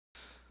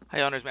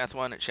Hi, Honors Math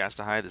 1 at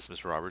Shasta High. This is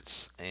Mr.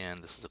 Roberts,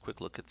 and this is a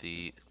quick look at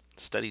the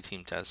study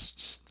team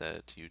test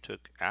that you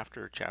took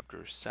after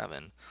Chapter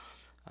 7.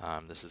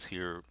 This is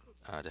here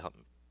to help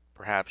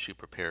perhaps you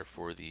prepare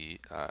for the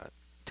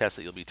test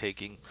that you'll be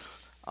taking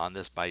on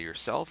this by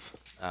yourself.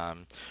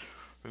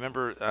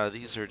 Remember,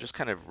 these are just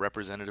kind of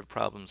representative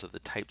problems of the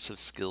types of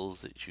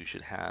skills that you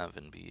should have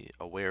and be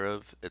aware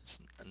of.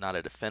 It's not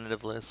a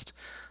definitive list.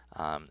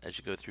 As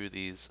you go through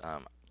these,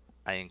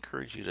 I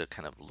encourage you to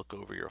kind of look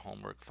over your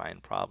homework,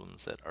 find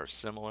problems that are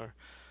similar,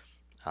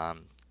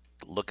 um,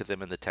 look at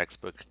them in the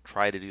textbook,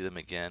 try to do them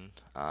again,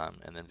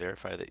 and then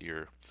verify that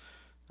you're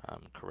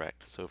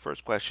correct. So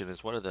first question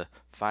is, what are the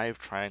 5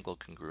 triangle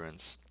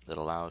congruents that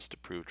allow us to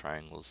prove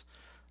triangles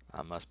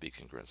must be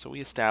congruent? So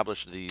we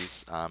established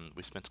these.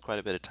 We spent quite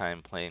a bit of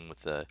time playing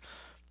with the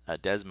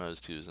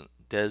Desmos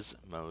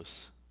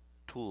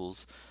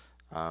tools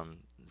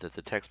that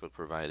the textbook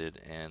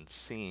provided and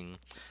seeing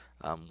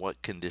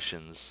what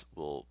conditions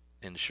will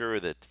ensure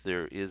that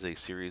there is a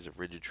series of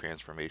rigid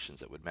transformations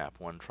that would map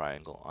one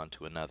triangle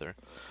onto another.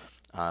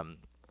 Um,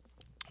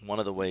 One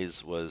of the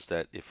ways was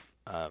that if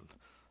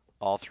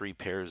all 3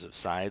 pairs of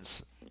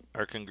sides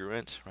are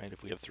congruent, right?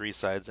 If we have 3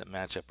 sides that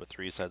match up with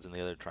 3 sides in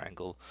the other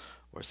triangle,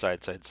 or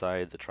side, side,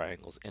 side, the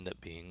triangles end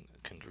up being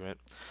congruent.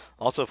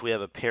 Also, if we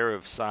have a pair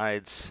of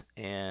sides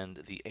and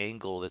the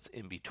angle that's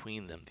in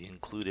between them, the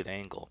included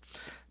angle,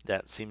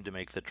 that seemed to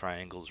make the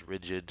triangles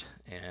rigid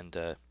and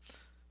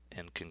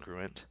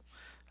congruent.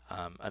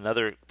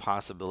 Another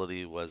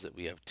possibility was that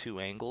we have 2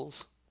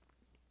 angles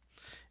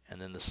and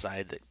then the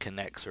side that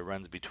connects or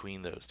runs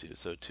between those two.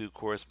 So 2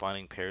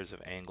 corresponding pairs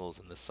of angles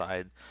and the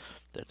side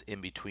that's in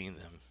between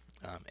them,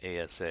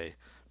 ASA,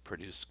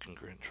 produced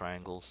congruent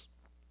triangles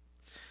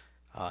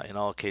in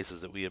all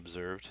cases that we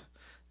observed.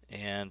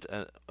 And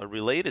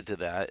related to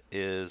that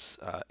is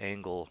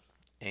angle,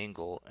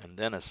 and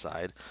then a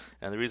side.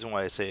 And the reason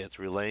why I say it's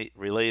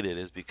related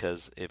is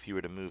because if you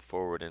were to move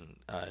forward and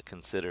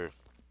consider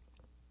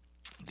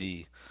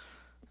the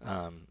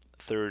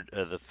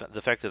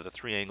the fact that the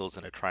 3 angles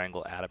in a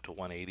triangle add up to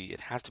 180,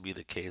 it has to be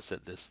the case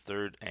that this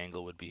third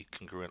angle would be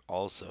congruent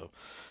also.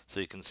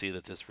 So you can see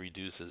that this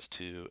reduces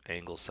to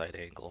angle, side,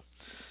 angle.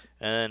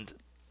 And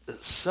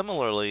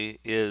similarly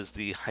is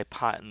the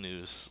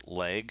hypotenuse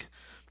leg.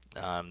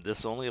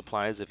 This only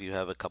applies if you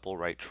have a couple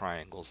right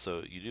triangles.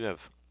 So you do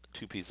have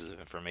 2 pieces of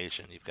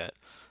information. You've got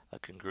a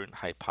congruent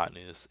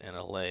hypotenuse and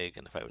a leg.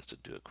 And if I was to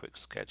do a quick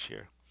sketch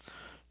here,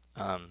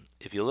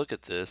 if you look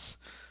at this,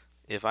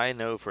 if I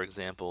know, for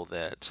example,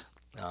 that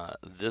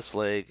this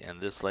leg and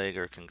this leg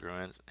are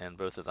congruent and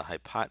both of the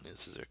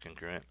hypotenuses are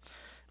congruent,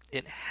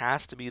 it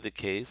has to be the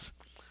case,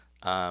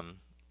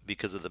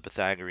 because of the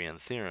Pythagorean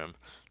theorem,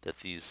 that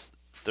these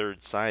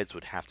third sides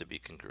would have to be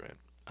congruent.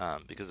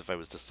 Because if I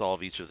was to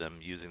solve each of them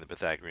using the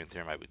Pythagorean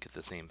theorem, I would get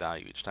the same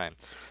value each time.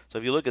 So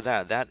if you look at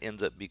that, that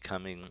ends up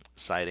becoming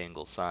side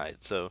angle side.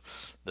 So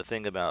the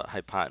thing about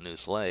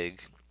hypotenuse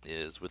leg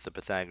is with the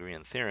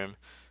Pythagorean theorem,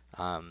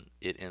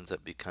 it ends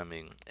up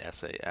becoming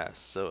SAS.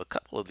 So a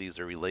couple of these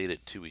are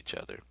related to each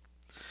other.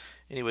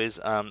 Anyways,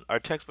 our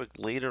textbook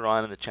later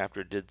on in the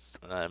chapter did,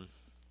 I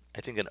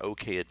think, an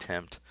okay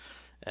attempt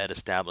at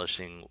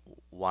establishing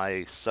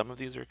why some of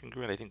these are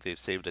congruent. I think they've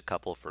saved a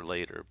couple for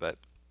later, but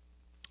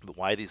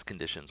why these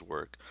conditions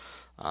work.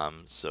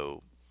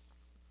 So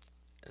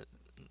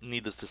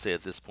needless to say,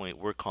 at this point,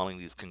 we're calling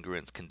these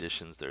congruence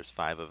conditions. There's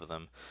 5 of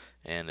them,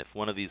 and if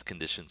one of these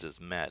conditions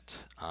is met,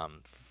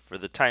 for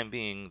the time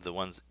being,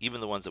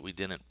 even the ones that we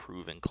didn't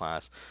prove in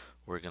class,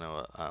 we're going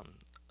to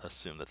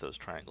assume that those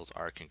triangles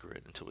are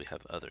congruent until we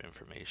have other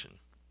information.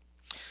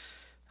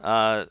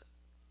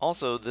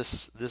 Also,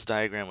 this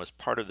diagram was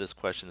part of this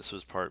question. This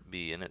was part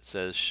B, and it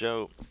says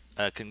show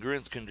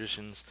congruence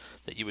conditions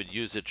that you would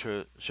use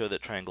to show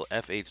that triangle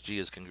FHG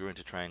is congruent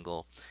to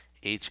triangle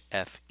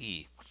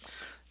HFE.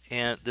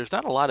 And there's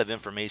not a lot of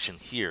information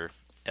here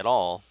at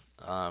all,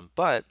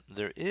 but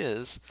there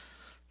is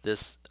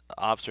this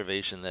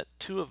observation that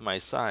 2 of my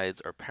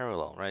sides are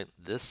parallel, right?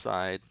 This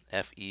side,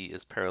 FE,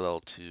 is parallel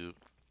to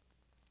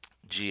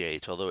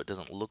GH, although it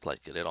doesn't look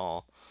like it at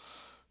all.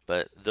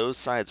 But those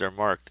sides are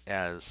marked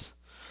as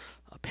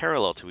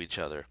parallel to each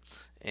other.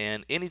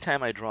 And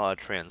anytime I draw a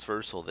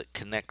transversal that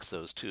connects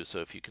those 2, so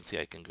if you can see,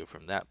 I can go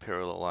from that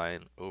parallel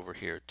line over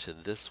here to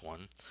this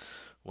one.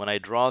 When I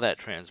draw that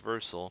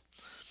transversal,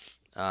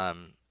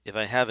 if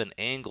I have an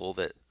angle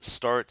that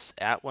starts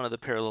at one of the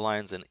parallel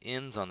lines and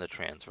ends on the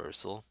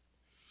transversal,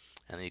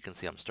 and then you can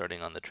see I'm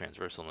starting on the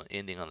transversal and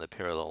ending on the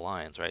parallel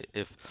lines, right?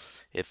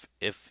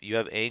 If you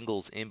have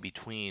angles in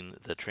between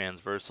the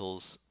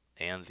transversals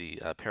and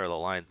the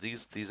parallel lines,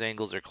 these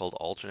angles are called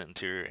alternate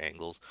interior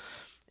angles,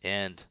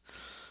 and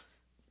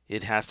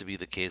it has to be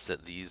the case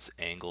that these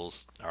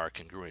angles are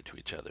congruent to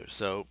each other.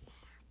 So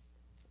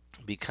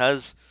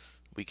because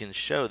we can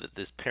show that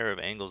this pair of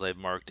angles I've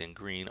marked in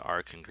green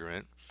are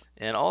congruent,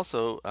 and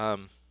also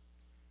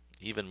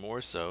even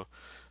more so,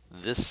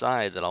 this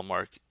side that I'll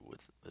mark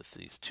with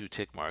these 2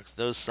 tick marks,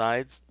 those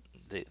sides,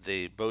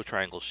 they both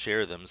triangles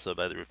share them, so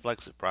by the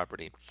reflexive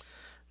property,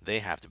 they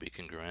have to be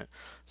congruent.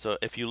 So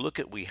if you look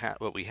at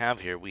what we have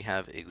here, we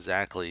have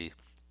exactly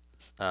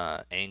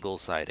angle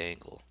side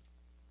angle.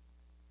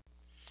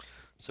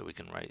 So we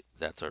can write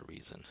that's our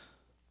reason.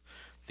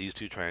 These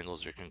two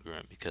triangles are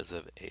congruent because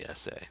of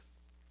ASA.